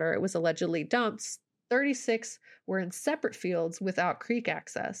wastewater was allegedly dumped, 36 were in separate fields without creek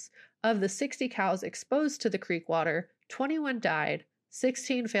access. Of the 60 cows exposed to the creek water, 21 died,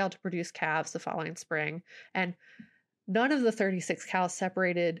 16 failed to produce calves the following spring, and none of the 36 cows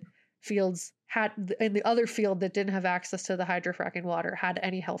separated fields in the other field that didn't have access to the hydrofracking water had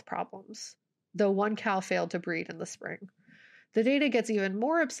any health problems, though one cow failed to breed in the spring. The data gets even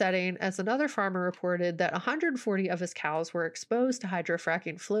more upsetting as another farmer reported that 140 of his cows were exposed to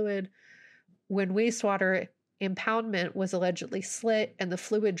hydrofracking fluid when wastewater impoundment was allegedly slit and the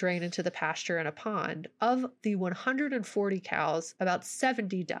fluid drained into the pasture and a pond. Of the 140 cows, about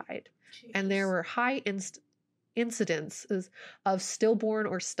 70 died, and there were high incidences of stillborn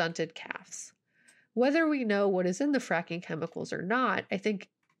or stunted calves. Whether we know what is in the fracking chemicals or not, I think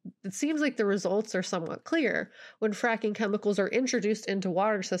it seems like the results are somewhat clear. When fracking chemicals are introduced into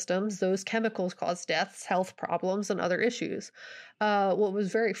water systems, those chemicals cause deaths, health problems, and other issues. What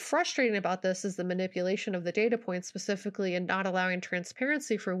was very frustrating about this is the manipulation of the data points, specifically in not allowing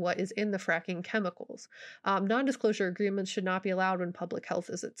transparency for what is in the fracking chemicals. Non-disclosure agreements should not be allowed when public health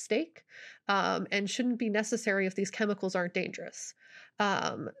is at stake, and shouldn't be necessary if these chemicals aren't dangerous.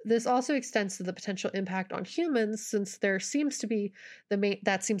 This also extends to the potential impact on humans, since there seems to be the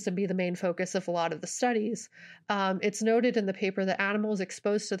main focus of a lot of the studies. It's noted in the paper that animals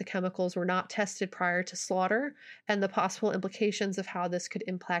exposed to the chemicals were not tested prior to slaughter, and the possible implications of how this could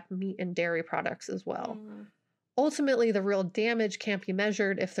impact meat and dairy products as well. Ultimately, the real damage can't be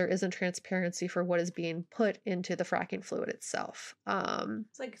measured if there isn't transparency for what is being put into the fracking fluid itself.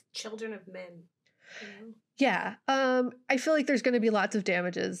 It's like Children of Men. Yeah. I feel like there's going to be lots of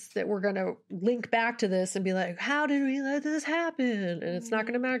damages that we're going to link back to this and be like, how did we let this happen? And it's not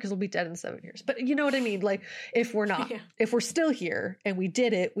going to matter because we'll be dead in 7 years. But you know what I mean? Like, if we're not, if we're still here and we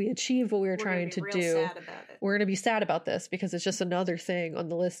did it, we achieved what we were trying to do. We're going to be sad about this because it's just another thing on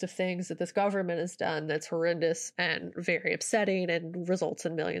the list of things that this government has done that's horrendous and very upsetting and results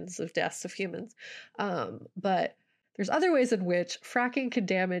in millions of deaths of humans. But there's other ways in which fracking can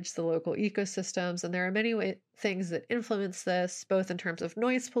damage the local ecosystems, and there are many things that influence this, both in terms of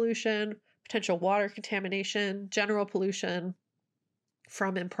noise pollution, potential water contamination, general pollution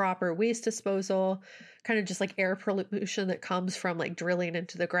from improper waste disposal, kind of just like air pollution that comes from like drilling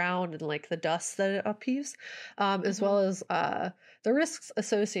into the ground and like the dust that it upheaves, as well as the risks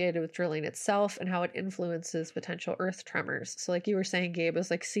associated with drilling itself and how it influences potential earth tremors. So like you were saying, Gabe,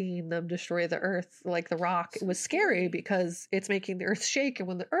 is like seeing them destroy the earth, like the rock. It was scary because it's making the earth shake, and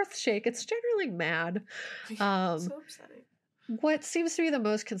when the earth shake, it's generally mad. So upsetting. What seems to be the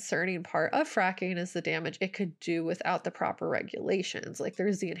most concerning part of fracking is the damage it could do without the proper regulations. Like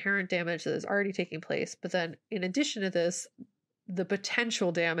there's the inherent damage that is already taking place, but then in addition to this, the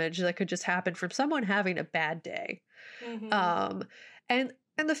potential damage that could just happen from someone having a bad day. And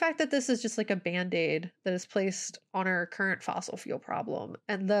the fact that this is just like a band-aid that is placed on our current fossil fuel problem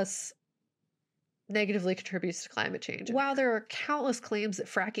and thus negatively contributes to climate change. While there are countless claims that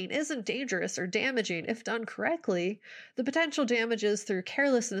fracking isn't dangerous or damaging if done correctly, the potential damages through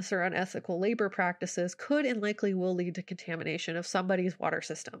carelessness or unethical labor practices could and likely will lead to contamination of somebody's water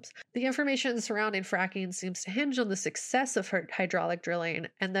systems. The information surrounding fracking seems to hinge on the success of hydraulic drilling,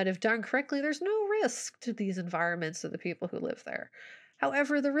 and that if done correctly, there's no risk to these environments or the people who live there.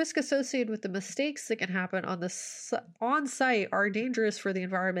 However, the risk associated with the mistakes that can happen on site are dangerous for the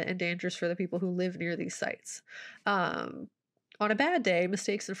environment and dangerous for the people who live near these sites. On a bad day,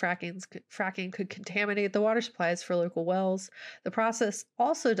 mistakes in fracking could contaminate the water supplies for local wells. The process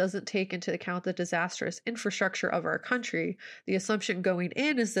also doesn't take into account the disastrous infrastructure of our country. The assumption going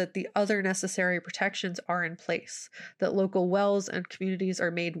in is that the other necessary protections are in place, that local wells and communities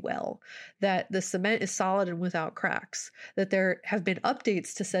are made well, that the cement is solid and without cracks, that there have been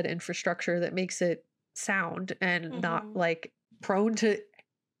updates to said infrastructure that makes it sound and not like prone to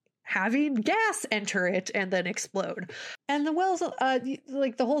having gas enter it and then explode. And the wells,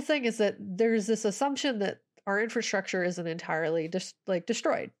 like the whole thing is that there's this assumption that our infrastructure isn't entirely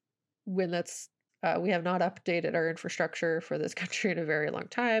destroyed, when that's we have not updated our infrastructure for this country in a very long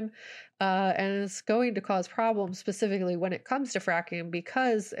time, and it's going to cause problems specifically when it comes to fracking,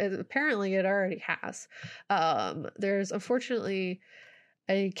 because apparently it already has. There's unfortunately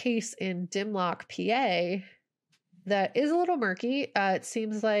a case in Dimlock, PA, that is a little murky. It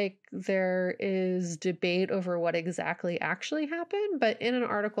seems like there is debate over what exactly actually happened, but in an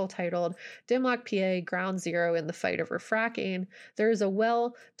article titled Dimlock, PA, Ground Zero in the Fight Over Fracking, there is a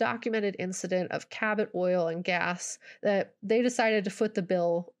well-documented incident of Cabot Oil and Gas that they decided to foot the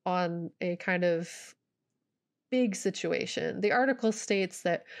bill on a kind of big situation. The article states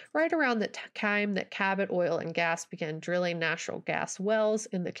that right around the time that Cabot Oil and Gas began drilling natural gas wells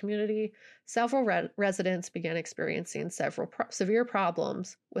in the community, several residents began experiencing several severe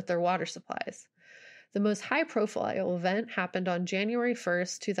problems with their water supplies. The most high-profile event happened on January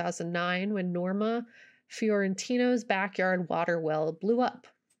 1st, 2009, when Norma Fiorentino's backyard water well blew up.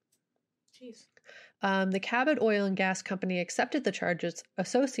 Jeez. The Cabot Oil and Gas Company accepted the charges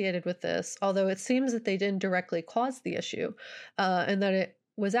associated with this, although it seems that they didn't directly cause the issue, and that it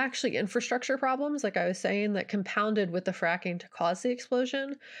was actually infrastructure problems, like I was saying, that compounded with the fracking to cause the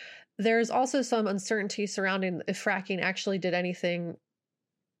explosion. There's also some uncertainty surrounding if fracking actually did anything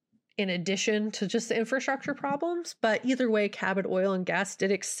in addition to just the infrastructure problems, but either way, Cabot Oil and Gas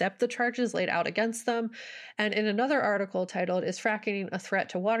did accept the charges laid out against them. And in another article titled "Is Fracking a Threat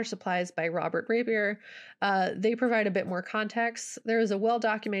to Water Supplies" by Robert Rabier, they provide a bit more context. There is a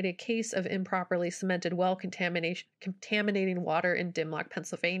well-documented case of improperly cemented well contaminating water in Dimlock,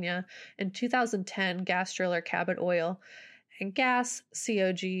 Pennsylvania. In 2010, gas driller Cabot Oil and Gas,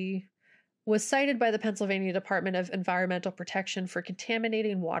 COG, was cited by the Pennsylvania Department of Environmental Protection for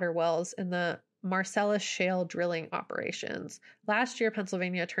contaminating water wells in the Marcellus Shale drilling operations. Last year,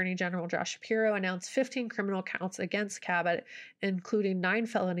 Pennsylvania Attorney General Josh Shapiro announced 15 criminal counts against Cabot, including 9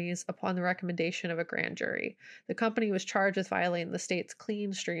 felonies, upon the recommendation of a grand jury. The company was charged with violating the state's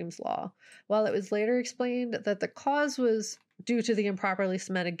Clean Streams law. While it was later explained that the cause was due to the improperly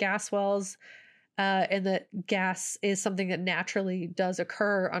cemented gas wells, and that gas is something that naturally does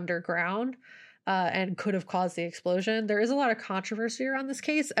occur underground and could have caused the explosion, there is a lot of controversy around this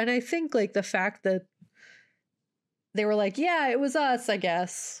case. And I think like the fact that they were like, yeah, it was us, I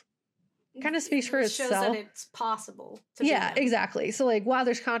guess, kind of speaks for itself. Shows that it's possible. Yeah, exactly. So like while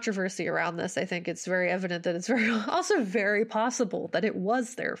there's controversy around this, I think it's very evident that it's also very possible that it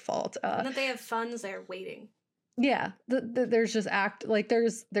was their fault. And that they have funds there waiting. Yeah, there's just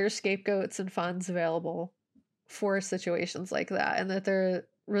there's scapegoats and funds available for situations like that, and that the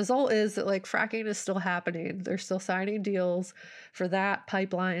result is that like fracking is still happening. They're still signing deals for that,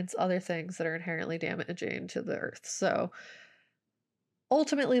 pipelines, other things that are inherently damaging to the earth. So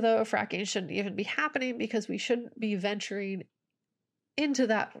ultimately, though, fracking shouldn't even be happening, because we shouldn't be venturing into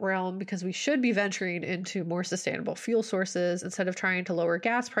that realm, because we should be venturing into more sustainable fuel sources. Instead of trying to lower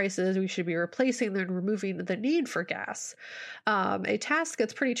gas prices, we should be replacing and removing the need for gas. A task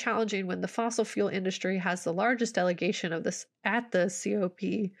that's pretty challenging when the fossil fuel industry has the largest delegation of this at the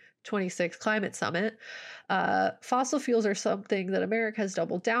COP26 Climate Summit. Fossil fuels are something that America has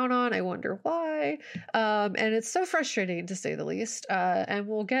doubled down on. I wonder why. And it's so frustrating, to say the least. And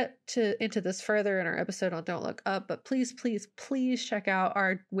we'll get into this further in our episode on Don't Look Up, but please, please, please check out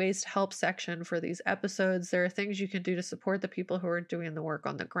our ways to help section for these episodes. There are things you can do to support the people who are doing the work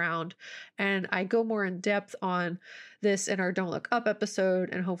on the ground. And I go more in depth on this in our Don't Look Up episode,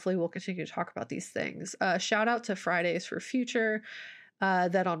 and hopefully we'll continue to talk about these things. Shout out to Fridays for Future.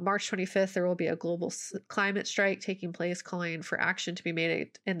 That on March 25th, there will be a global climate strike taking place, calling for action to be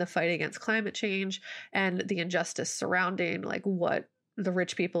made in the fight against climate change and the injustice surrounding like what the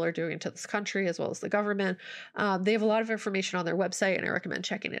rich people are doing to this country, as well as the government. They have a lot of information on their website, and I recommend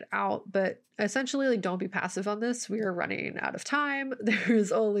checking it out. But essentially, like, don't be passive on this. We are running out of time.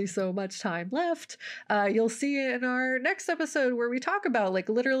 There's only so much time left. You'll see it in our next episode, where we talk about like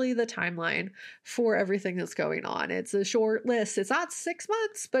literally the timeline for everything that's going on. It's a short list. It's not 6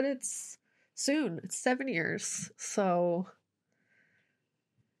 months, but it's soon. It's 7 years. So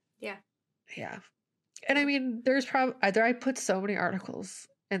yeah. And I mean, there's probably either I put so many articles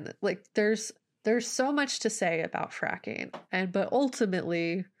and like there's so much to say about fracking, and but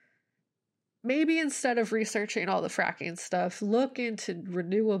ultimately maybe instead of researching all the fracking stuff, look into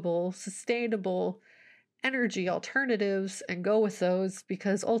renewable, sustainable energy alternatives and go with those,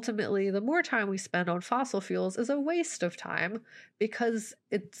 because ultimately the more time we spend on fossil fuels is a waste of time because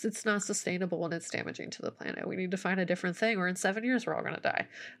it's not sustainable and it's damaging to the planet. We need to find a different thing, or in 7 years we're all going to die,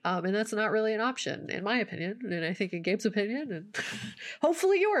 and that's not really an option in my opinion, and I think in Gabe's opinion, and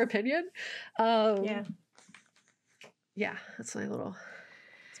hopefully your opinion. Yeah, that's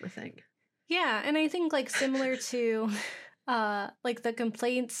my thing. Yeah, and I think like similar to like the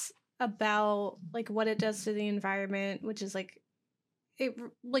complaints about like what it does to the environment, which is like it,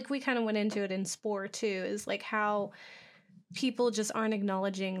 like we kind of went into it in Spore too, is like how people just aren't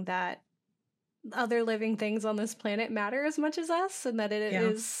acknowledging that other living things on this planet matter as much as us, and that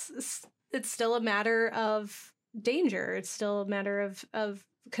it's still a matter of danger. It's still a matter of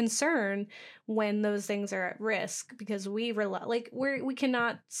concern when those things are at risk, because we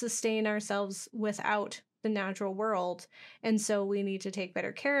cannot sustain ourselves without the natural world, and so we need to take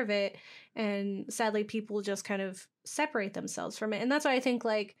better care of it. And sadly, people just kind of separate themselves from it, and that's why I think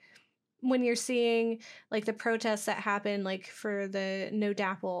like when you're seeing like the protests that happen like for the No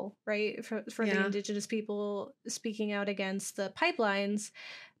DAPL, right, for the indigenous people speaking out against the pipelines,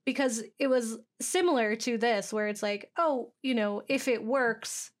 because it was similar to this, where it's like, oh, you know, if it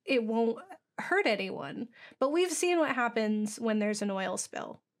works, it won't hurt anyone. But we've seen what happens when there's an oil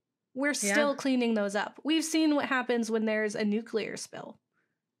spill. We're still cleaning those up. We've seen what happens when there's a nuclear spill.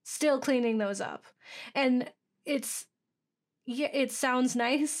 Still cleaning those up. And it sounds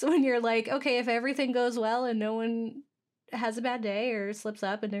nice when you're like, okay, if everything goes well and no one has a bad day or slips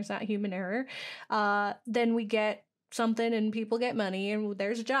up and there's not human error, then we get something and people get money and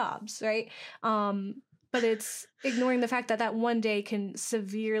there's jobs, right? But it's ignoring the fact that that one day can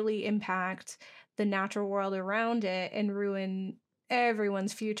severely impact the natural world around it and ruin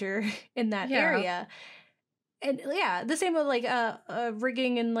everyone's future in that area. And the same with like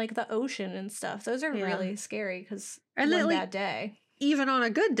rigging in like the ocean and stuff. Those are really scary because one bad day, even on a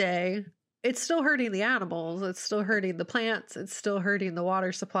good day, it's still hurting the animals. It's still hurting the plants. It's still hurting the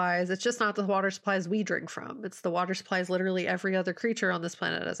water supplies. It's just not the water supplies we drink from. It's the water supplies literally every other creature on this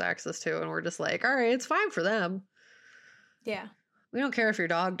planet has access to. And we're just like, all right, it's fine for them. Yeah. We don't care if your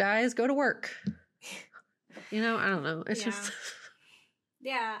dog dies. Go to work. You know, I don't know. It's just...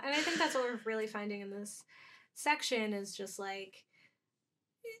 Yeah, and I think that's what we're really finding in this section is just like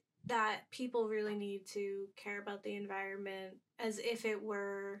that people really need to care about the environment as if it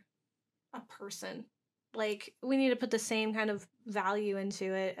were a person. Like, we need to put the same kind of value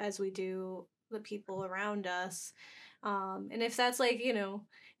into it as we do the people around us. And if that's like, you know,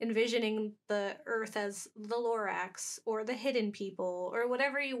 envisioning the earth as the Lorax or the hidden people or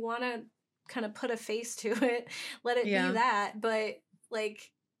whatever you want to kind of put a face to it, let it be that. But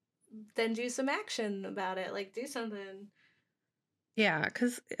like, then do some action about it. Like, do something. Yeah,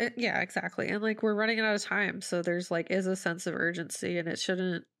 because, exactly. And like, we're running out of time. So there's like, is a sense of urgency, and it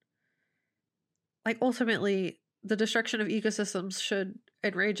shouldn't, like, ultimately, the destruction of ecosystems should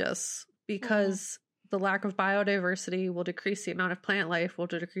enrage us because the lack of biodiversity will decrease the amount of plant life, will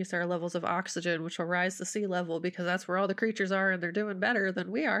decrease our levels of oxygen, which will rise the sea level because that's where all the creatures are and they're doing better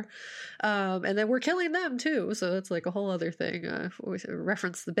than we are. And then we're killing them too. So it's like a whole other thing. We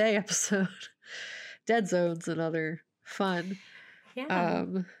reference the Bay episode, dead zones and other fun. Yeah.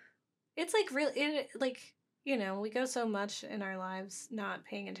 It's like really, like, you know, we go so much in our lives not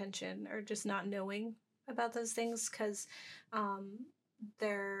paying attention or just not knowing about those things because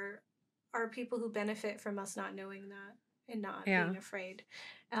there are people who benefit from us not knowing that and not being afraid.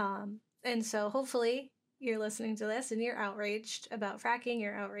 And so hopefully you're listening to this and you're outraged about fracking,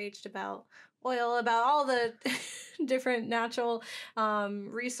 you're outraged about oil, about all the different natural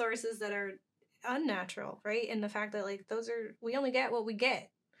resources that are unnatural, right? And the fact that like those are, we only get what we get.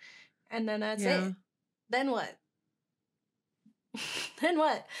 And then that's it. Then what? Then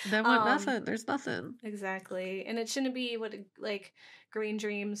what? Then what? Nothing. There's nothing. Exactly. And it shouldn't be what like green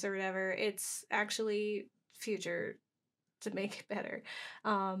dreams or whatever. It's actually future to make it better.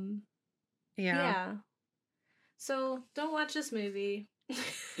 Yeah. So don't watch this movie.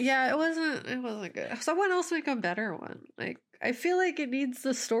 It wasn't good. Someone else make a better one. Like, I feel like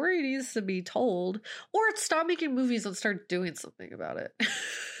the story needs to be told, or stop making movies and start doing something about it.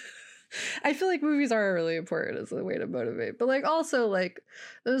 I feel like movies are really important as a way to motivate, but like also like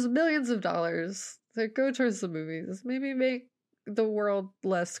there's millions of dollars that go towards the movies. Maybe make the world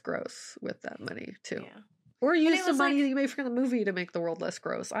less gross with that money too, or use the money that you made from the movie to make the world less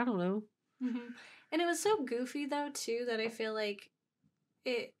gross. I don't know. Mm-hmm. And it was so goofy though too that I feel like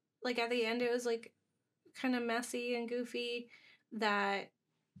it, like at the end it was like kind of messy and goofy that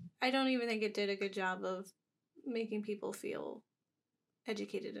I don't even think it did a good job of making people feel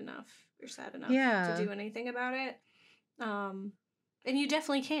educated enough or sad enough Yeah. to do anything about it. And you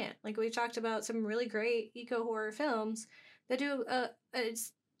definitely can't. Like we talked about some really great eco horror films that do a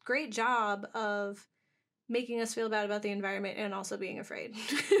great job of making us feel bad about the environment and also being afraid.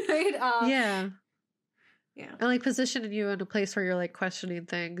 Right? Yeah. Yeah. And like positioning you in a place where you're like questioning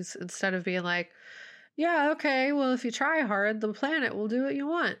things instead of being like, yeah, okay, well, if you try hard, the planet will do what you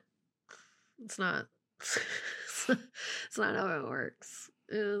want. It's not. It's not how it works.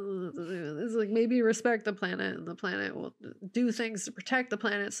 It's like maybe respect the planet, and the planet will do things to protect the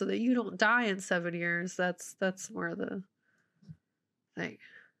planet so that you don't die in 7 years. That's more the thing.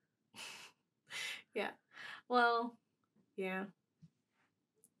 Yeah. Well, yeah.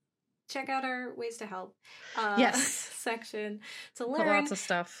 Check out our ways to help Yes. section to Put learn lots of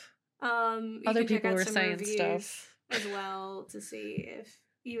stuff. You Other can check people out were some saying reviews stuff as well to see if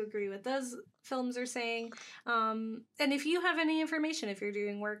you agree with those films are saying. And if you have any information, if you're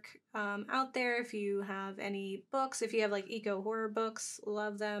doing work out there, if you have any books, if you have like eco horror books,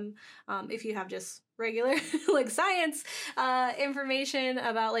 love them. If you have just regular like science information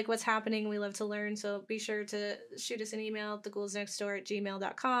about like what's happening, we love to learn. So be sure to shoot us an email at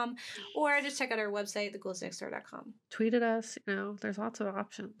theghouls.nextdoor@gmail.com or just check out our website, theghouls.nextdoor.com. Tweet at us. You know, there's lots of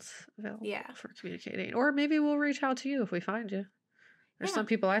options available Yeah. for communicating. Or maybe we'll reach out to you if we find you. There's some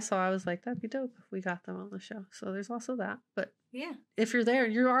people I saw, I was like, that'd be dope if we got them on the show. So there's also that. But yeah, if you're there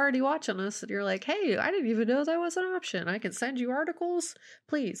and you're already watching us and you're like, hey, I didn't even know that was an option. I can send you articles.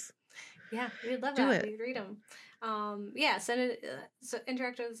 Please. Yeah, we'd love Do that. it. We'd read them. Yeah, send it. So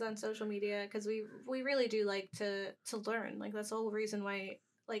interact with us on social media because we really do like to learn. Like that's the whole reason why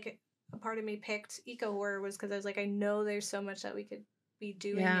like a part of me picked eco horror was because I was like, I know there's so much that we could be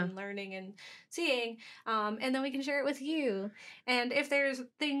doing and learning and seeing, and then we can share it with you. And if there's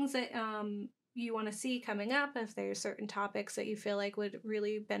things that you want to see coming up, if there's certain topics that you feel like would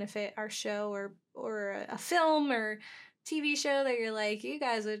really benefit our show or a film or TV show that you're like, you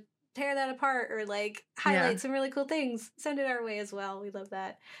guys would tear that apart or like highlight some really cool things, send it our way as well. We love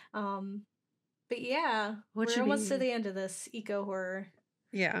that. But yeah, we're almost to the end of this eco horror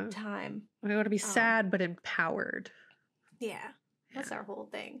time. We want to be sad but empowered. Yeah. That's our whole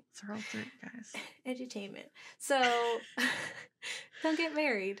thing. That's our whole thing, guys. Edutainment. So don't get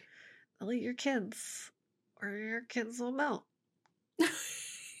married. I'll eat your kids or your kids will melt.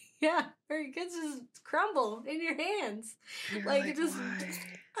 Yeah, or your kids just crumble in your hands. Like it just,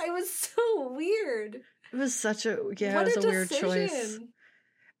 it was so weird. It was such a, it was a weird choice.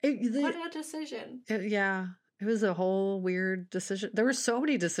 What a decision. It was a whole weird decision. There were so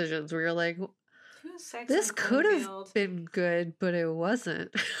many decisions where you're like, this could have been good, but it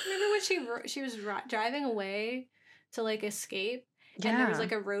wasn't. Remember when she was driving away to like escape, and there was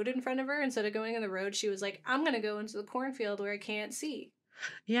like a road in front of her. Instead of going on the road, she was like, "I'm gonna go into the cornfield where I can't see."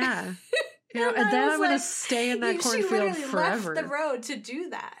 Yeah, you know, and then I'm gonna stay in that cornfield forever. Left the road to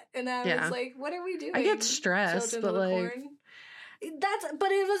do that, and I was like, "What are we doing?" I get stressed, but like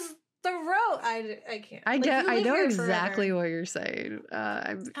but it was the road. I can't. I know exactly what you're saying.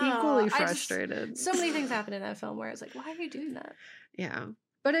 I'm equally frustrated. So many things happen in that film where I was like, why are you doing that? Yeah.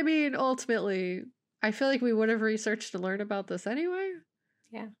 But I mean, ultimately, I feel like we would have researched to learn about this anyway.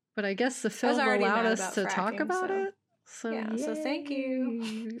 Yeah. But I guess the film allowed us to talk about it. So yeah. So thank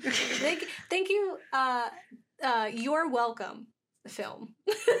you. thank you. You're welcome. Film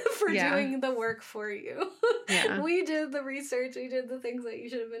for doing the work for you. We did the research, we did the things that you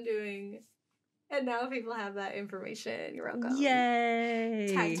should have been doing, and now people have that information. You're welcome.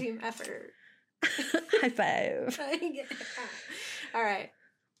 Yay! Tag team effort. High five. All right.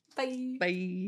 Bye. Bye.